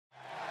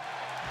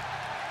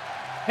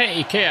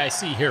Hey,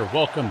 KIC here.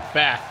 Welcome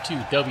back to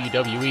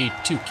WWE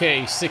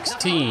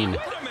 2K16.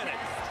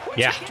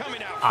 Yeah,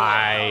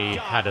 I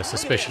had a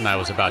suspicion I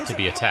was about to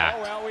be attacked.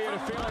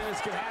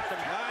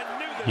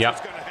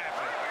 Yep.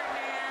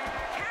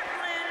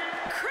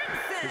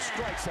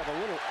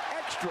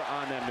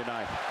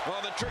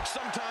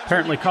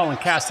 Apparently Colin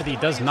Cassidy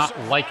does not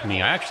like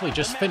me. I actually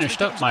just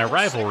finished up my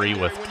rivalry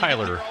with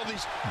Tyler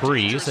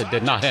Breeze. It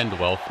did not end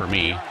well for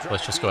me.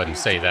 Let's just go ahead and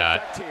say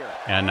that.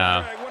 And,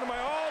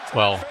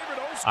 well,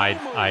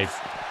 I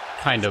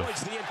kind of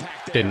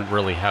didn't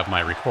really have my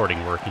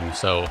recording working,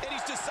 so,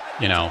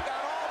 you know,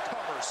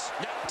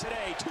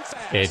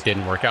 it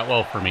didn't work out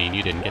well for me, and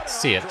you didn't get to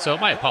see it. So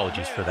my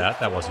apologies for that.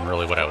 That wasn't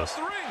really what I was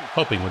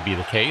hoping would be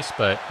the case,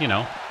 but, you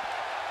know.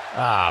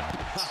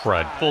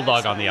 Crud.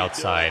 Bulldog on the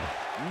outside.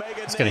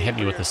 He's going to hit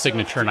me with a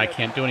signature, and I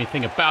can't do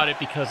anything about it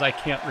because I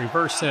can't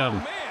reverse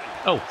him.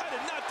 Oh,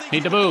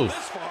 need to move.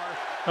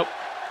 Oh.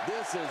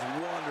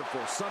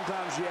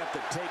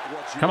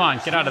 Come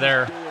on, get out of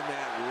there.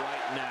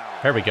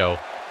 There we go.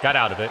 Got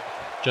out of it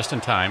just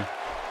in time.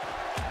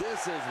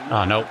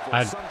 Oh, no.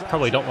 I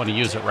probably don't want to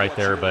use it right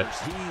there, but...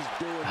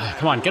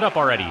 come on, get up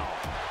already.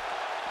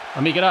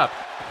 Let me get up.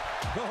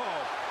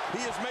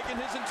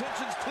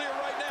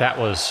 That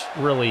was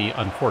really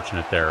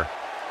unfortunate there.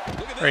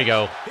 There you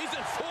go.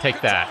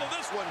 Take that.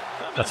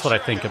 That's what I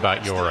think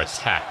about your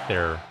attack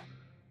there,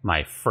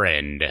 my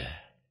friend.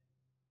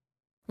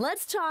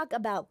 Let's talk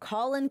about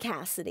Colin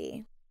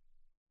Cassidy.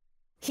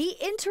 He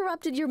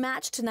interrupted your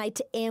match tonight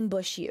to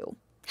ambush you.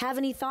 Have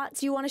any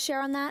thoughts you want to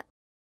share on that?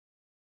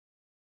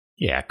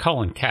 Yeah,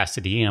 Colin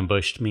Cassidy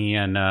ambushed me,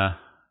 and,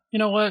 you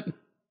know what?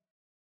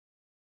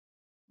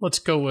 Let's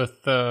go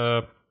with,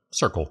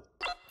 Circle.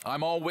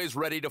 I'm always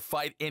ready to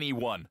fight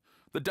anyone.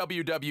 The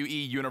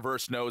WWE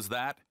Universe knows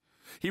that.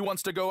 He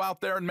wants to go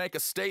out there and make a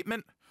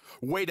statement?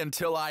 Wait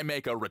until I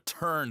make a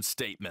return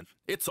statement.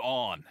 It's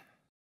on.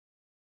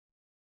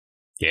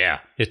 Yeah,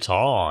 it's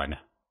on.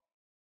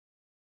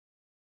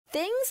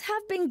 Things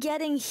have been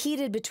getting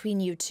heated between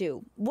you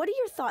two. What are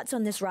your thoughts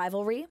on this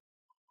rivalry?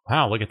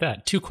 Wow, look at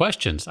that. 2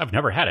 questions. I've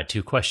never had a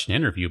 2-question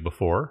interview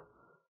before.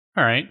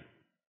 All right.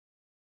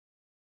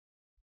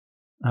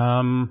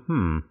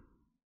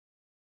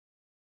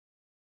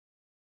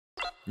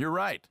 You're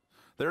right.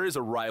 There is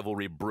a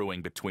rivalry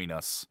brewing between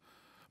us.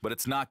 But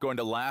it's not going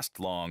to last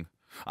long.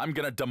 I'm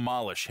going to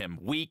demolish him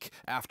week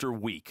after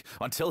week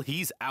until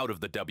he's out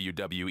of the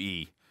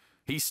WWE.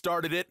 He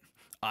started it.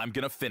 I'm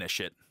going to finish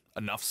it.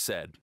 Enough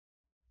said.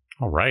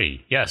 All right.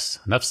 Yes,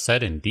 enough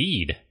said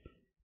indeed.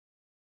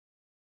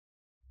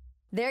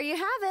 There you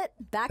have it.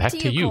 Back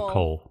to you,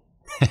 Cole.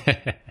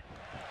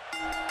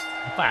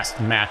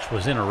 Last match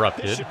was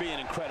interrupted,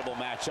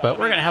 but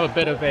we're going to have a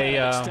bit of a,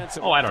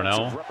 I don't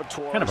know,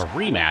 kind of a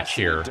rematch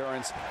here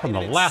from the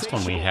last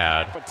one we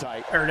had.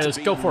 There it is.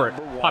 Go for it.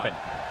 Pop it.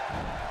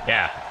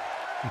 Yeah.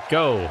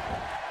 Go.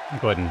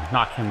 Go ahead and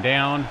knock him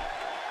down.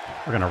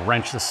 We're going to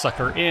wrench the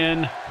sucker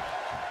in.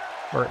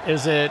 Where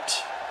is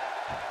it?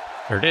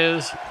 There it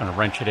is. Going to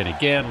wrench it in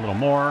again a little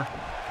more.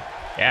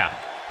 Yeah.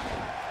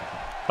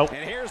 Oh.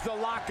 And here's the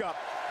lockup.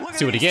 Let's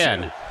do it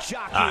again.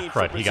 Ah,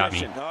 crud, he got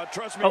me. Oh,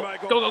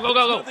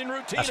 go.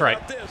 That's right.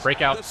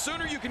 Break out. All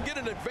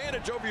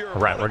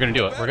right, we're going to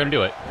do it. We're going to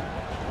do it.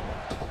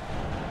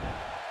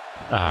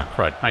 Ah,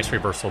 crud. Nice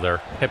reversal there.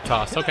 Hip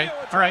toss. Okay.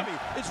 All right.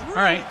 All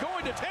right.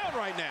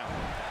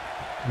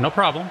 No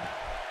problem.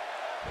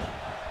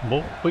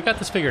 Well, we got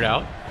this figured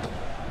out.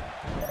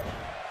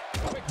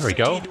 There we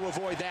go.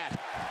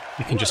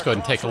 You can just go ahead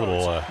and take a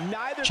little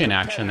chin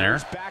action there.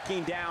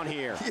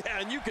 Yeah,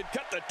 and you could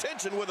cut the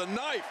tension with a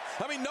knife.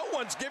 I mean, no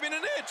one's giving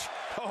an inch.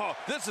 Oh,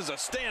 this is a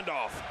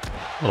standoff.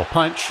 Little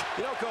punch.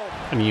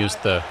 I'm going to use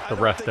the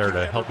ref there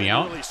to help me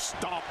out. Really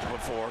stomped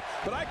before,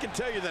 but I can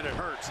tell you that it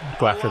hurts.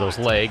 Go after those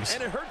legs.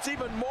 And it hurts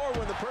even more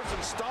when the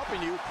person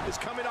stopping you is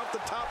coming off the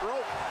top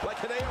rope like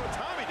Hideo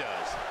Itami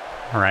does.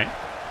 All right.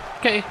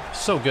 Okay,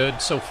 so good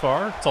so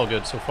far. It's all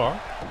good so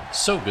far.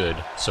 So good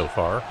so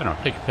far. I don't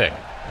know, take a pick.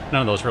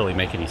 None of those really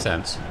make any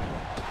sense.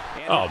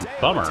 Oh,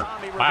 bummer.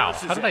 Wow,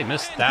 how did I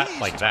miss that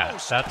like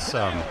that?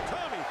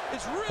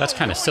 That's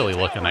kind of silly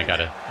looking, I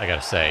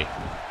gotta say.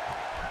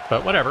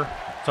 But whatever.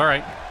 It's all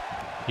right.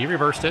 He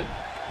reversed it.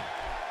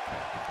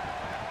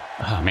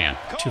 Oh, man.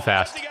 Too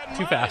fast.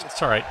 Too fast.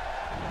 It's all right.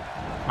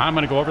 I'm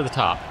going to go over the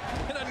top.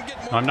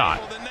 No, I'm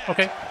not.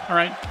 Okay. All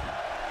right.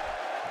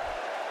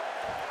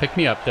 Pick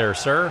me up there,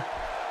 sir.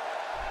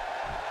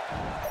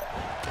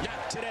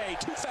 Not today.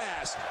 Too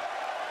fast.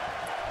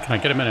 Can I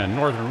get him in a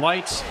Northern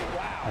Lights?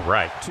 All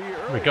right.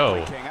 Here we go. I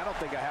don't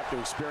think I have to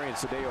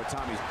experience Hideo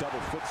Itami's double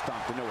foot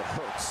stomp to know it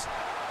hurts.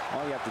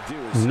 All you have to do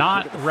is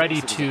not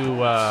ready to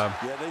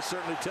yeah, they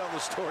certainly tell the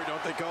story,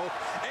 don't they, Cole?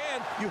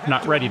 And you have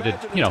not ready to,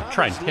 you know,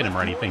 try and pin him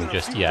or anything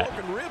just yet.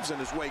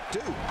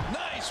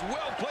 Nice,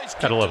 well-placed.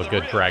 Gotta love a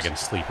good dragon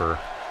sleeper.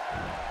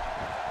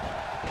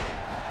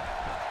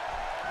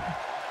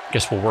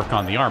 Guess we'll work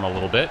on the arm a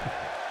little bit.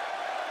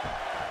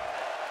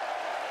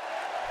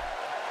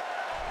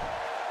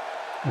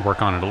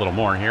 Work on it a little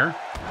more here.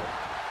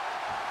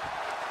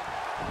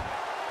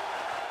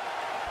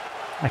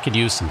 I could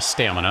use some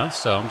stamina,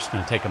 so I'm just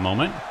going to take a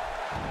moment.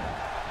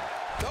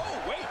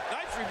 Oh, wait,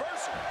 nice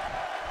reversal.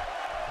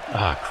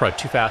 Ah, crud,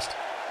 too fast.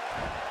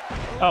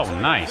 Oh,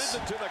 nice.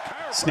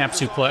 Snap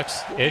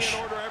suplex-ish.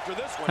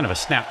 Kind of a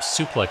snap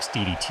suplex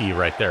DDT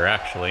right there,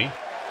 actually.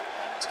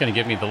 It's going to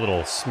give me the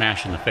little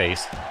smash in the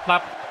face.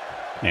 Plop.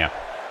 Yeah,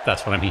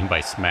 that's what I mean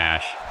by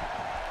smash.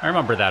 I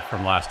remember that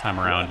from last time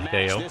around,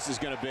 Hideo.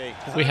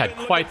 We had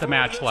quite the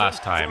match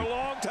last time.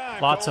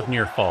 Lots of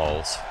near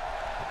falls,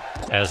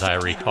 as I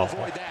recall.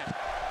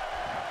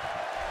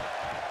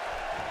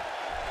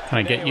 Can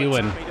I get you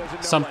in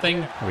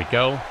something? Here we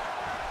go.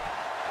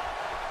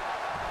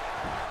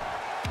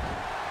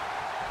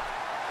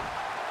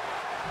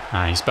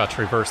 He's about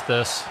to reverse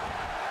this.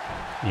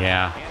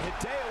 Yeah.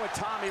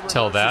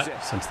 Tell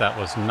that, since that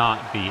was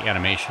not the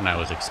animation I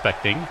was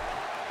expecting.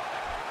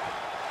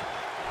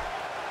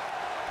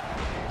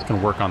 It's going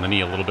to work on the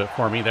knee a little bit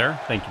for me there.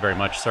 Thank you very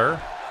much,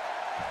 sir.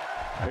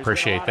 I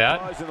appreciate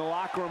that. Go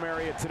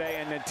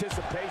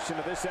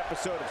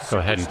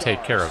ahead and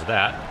take care of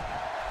that.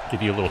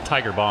 Give you a little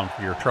tiger bomb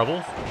for your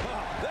trouble.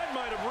 That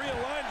might have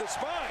realigned the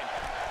spine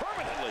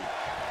permanently.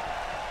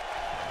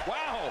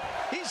 Wow,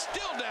 he's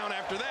still down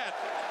after that.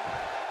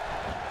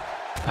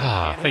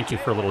 Thank you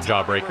for a little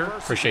jawbreaker.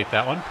 Appreciate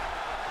that one.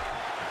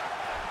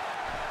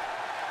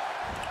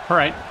 All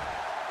right.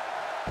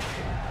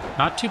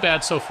 Not too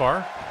bad so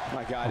far.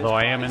 Although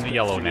I am in the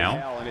yellow now.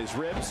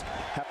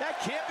 That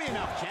can't be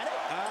enough, can it?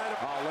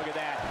 Oh, look at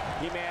that.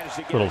 He managed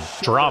to get Little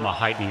drama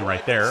heightening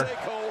right there.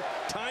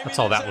 That's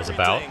all that was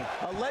about.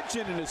 A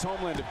legend in his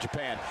homeland of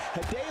Japan,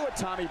 Hideo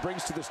Itami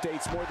brings to the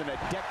States more than a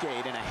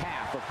decade and a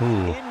half of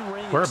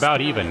in-ring we're about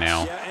even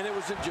now. Yeah, and it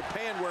was in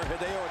Japan where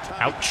Hideo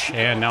Itami Ouch,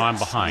 and now I'm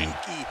behind.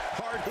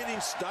 hard-hitting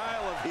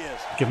style of his.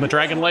 Give him a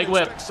dragon leg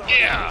whip.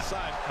 Yeah,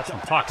 that's what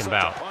I'm talking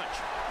about.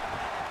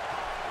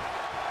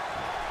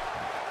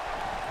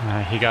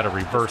 He got a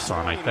reverse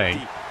on, I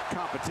think.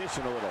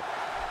 Competition a little.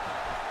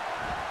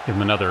 Give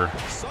him another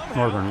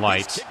Northern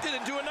Lights. Kicked it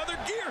into another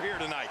gear here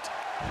tonight.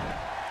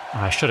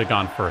 I should have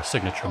gone for a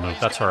signature move.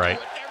 That's all right.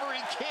 Whatever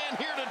he can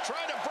here to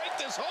try to break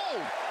this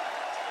hold.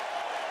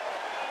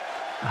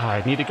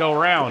 I need to go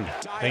around.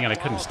 Dang it, I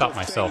couldn't stop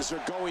myself.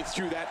 Going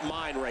through that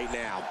mind right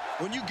now.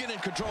 When you get in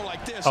control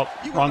like this, oh,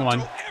 wrong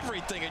one.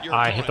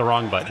 I hit the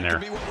wrong button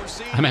there.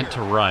 I meant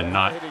to run,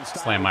 not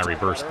slam my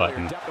reverse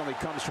button.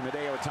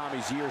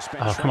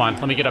 Oh, come on,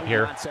 let me get up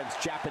here.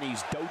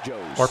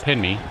 Or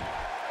pin me.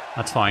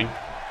 That's fine.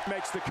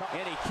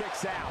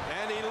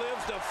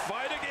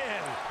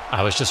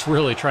 I was just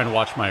really trying to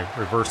watch my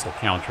reversal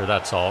counter,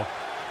 that's all.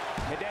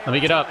 Let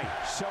me get up.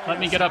 Let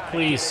me get up,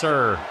 please,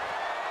 sir.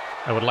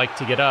 I would like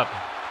to get up.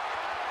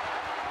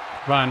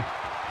 Run.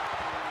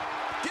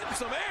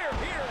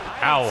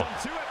 Ow.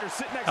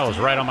 That was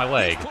right on my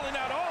leg.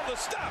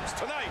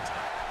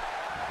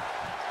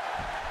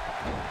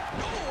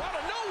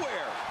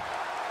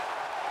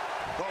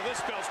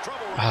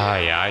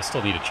 Yeah, I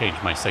still need to change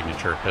my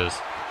signature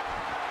because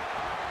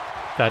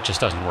that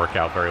just doesn't work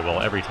out very well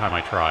every time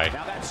I try.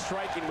 Now that's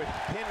striking with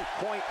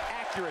pinpoint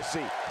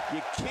accuracy.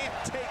 You can't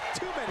take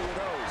too many of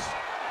those.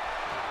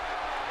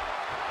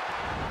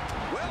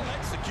 Well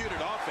executed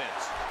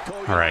offense.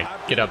 All right,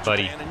 get up,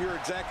 buddy. And you're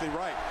exactly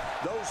right.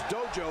 Those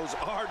dojos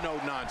are no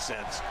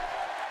nonsense.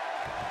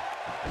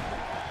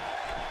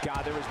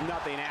 God, there was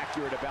nothing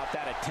accurate about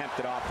that attempt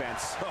at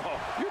offense.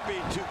 Oh, you're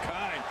being too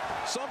kind.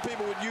 Some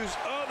people would use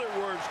other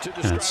words to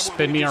describe.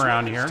 Spin me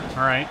around here.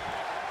 All right.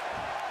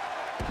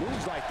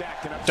 Moves like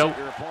that can upset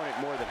your opponent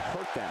more than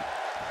hurt them.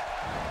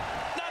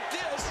 Not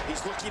this.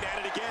 He's looking at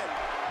it again.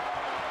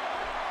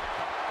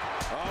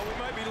 Oh, we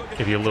might be looking.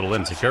 Give you a little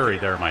enziguiri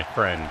there, my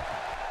friend. I'm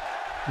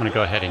gonna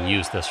go ahead and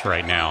use this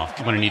right now.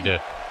 I'm gonna need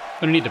to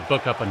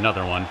book up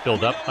another one,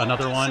 build up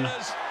another one.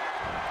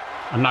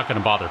 I'm not gonna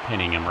bother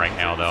pinning him right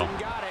now, though.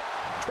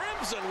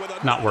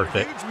 Not worth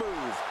it.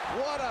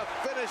 What a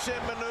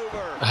finishing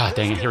maneuver. Ah,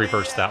 dang it! He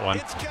reversed that one.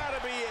 It's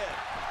gotta be it.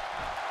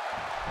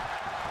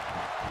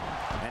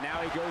 And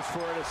now he goes for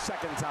it a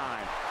second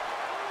time.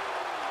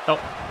 Oh,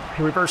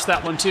 he reversed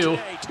that one too.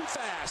 Too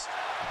fast.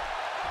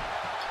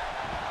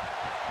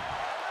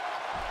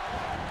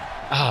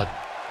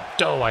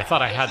 Oh, I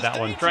thought I had that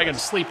one. Dragon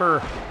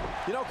Sleeper.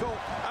 You know, Cole,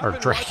 Or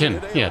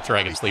Dragon, yeah,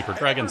 Dragon Sleeper,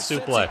 Dragon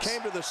Suplex.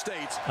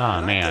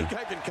 Oh, man.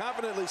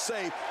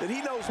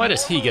 Why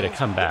does he get a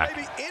comeback?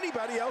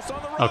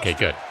 Okay,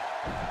 good.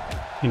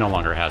 He no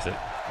longer has it.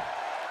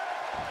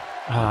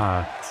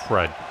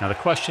 Crud. Now the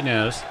question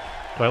is,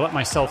 do I let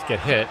myself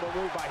get hit?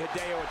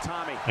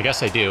 I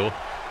guess I do.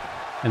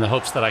 In the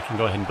hopes that I can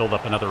go ahead and build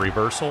up another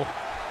reversal.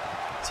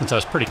 Since I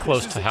was pretty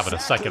close to having a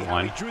second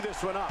one.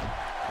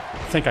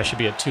 I think I should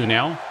be at 2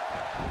 now.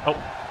 Oh,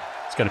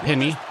 it's going to pin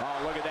me.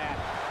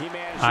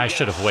 I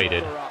should have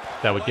waited.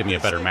 That would give me a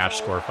better match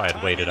score if I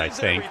had waited, I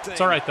think.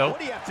 It's all right, though.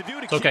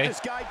 It's okay.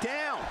 He's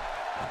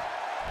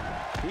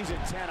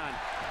intent on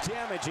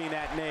damaging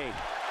that knee.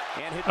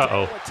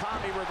 Uh-oh.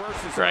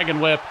 Dragon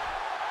Whip.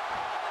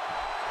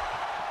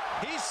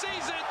 He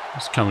sees it.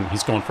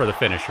 He's going for the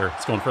finisher.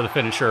 He's going for the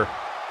finisher.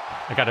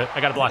 I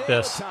gotta block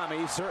this.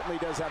 Itami certainly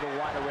does have a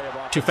wide array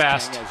of Too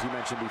fast. as you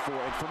mentioned before.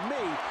 And for me,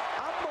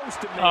 I'm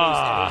most amazed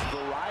at his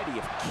variety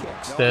of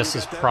kicks. This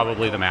is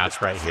probably the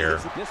match right here.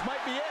 This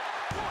might be it.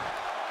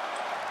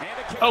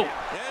 Oh,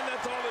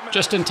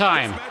 just in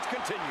time.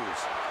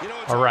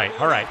 All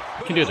right,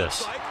 we can do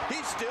this.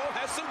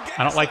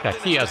 I don't like that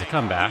he has a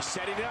comeback.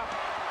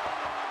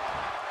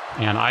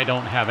 And I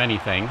don't have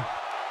anything.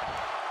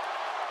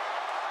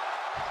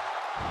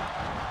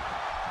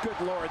 Good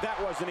Lord,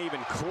 that wasn't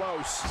even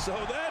close. So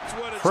that's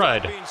what it's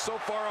Crud. like being so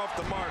far off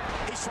the mark.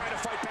 He's trying to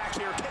fight back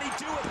here. Can he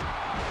do it?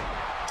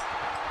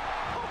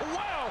 Oh,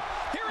 wow.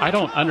 I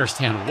don't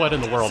understand what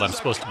in the world I'm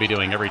supposed to be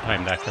doing every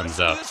time that comes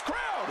up.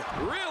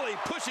 Really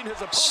pushing his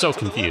opponent So to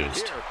the limit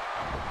confused. here.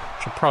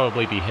 Should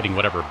probably be hitting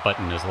whatever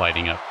button is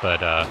lighting up,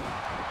 but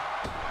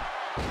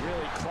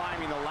Really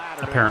climbing the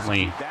ladder.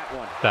 apparently That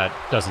one. that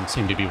doesn't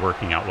seem to be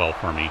working out well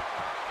for me.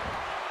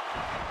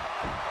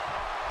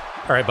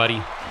 All right,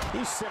 buddy.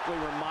 He's simply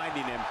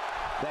reminding him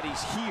that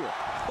he's here.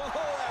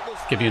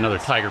 Give you another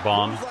Tiger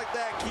Bomb. Moves like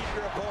that keep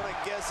your opponent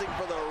guessing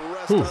for the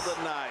rest Oof. of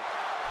the night.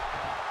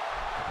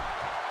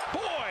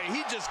 Boy,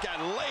 he just got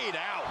laid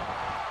out.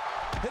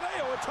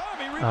 Hideo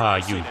Itami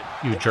reversing it.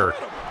 You jerk.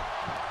 Incredible.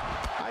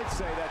 I'd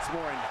say that's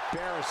more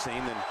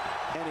embarrassing than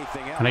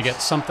anything else. Can I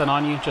get something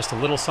on you? Just a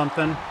little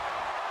something?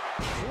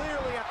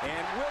 Clearly,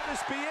 and will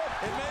this be it?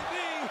 It may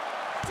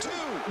be 2.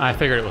 I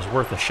figured it was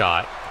worth a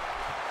shot.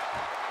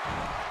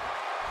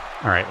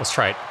 All right, let's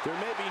try it. There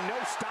may be no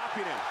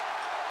stopping him.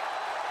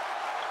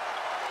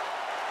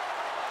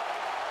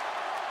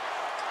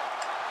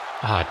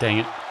 Ah, dang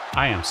it.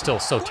 I am still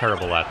so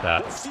terrible at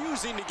that.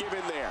 Refusing to give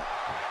in there.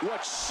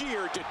 What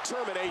sheer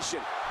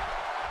determination.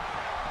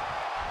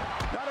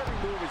 Not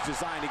every move is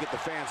designed to get the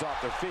fans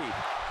off their feet.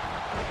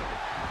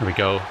 Here we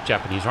go.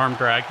 Japanese arm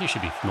drag. You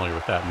should be familiar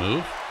with that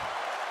move.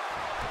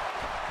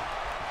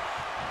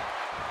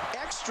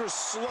 Extra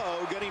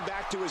slow getting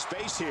back to his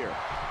base here.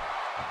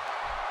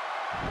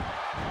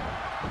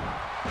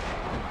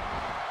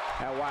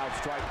 That wild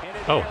strike.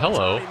 Oh,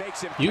 hello.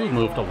 You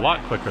moved a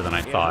lot quicker than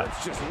I thought.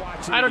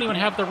 I don't even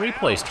have the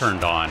replays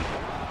turned on.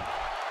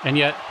 And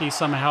yet, he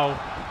somehow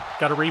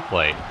got a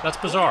replay. That's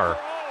bizarre.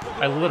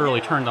 I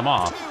literally turned them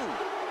off.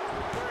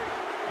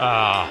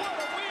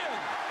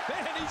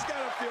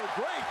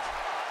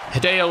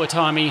 Hideo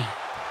Itami,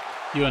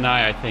 you and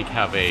I think,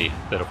 have a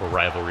bit of a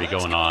rivalry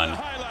going on,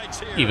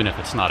 even if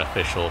it's not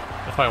official.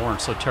 If I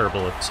weren't so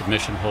terrible at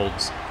submission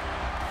holds,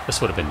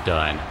 this would have been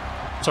done.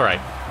 It's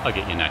alright, I'll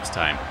get you next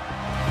time.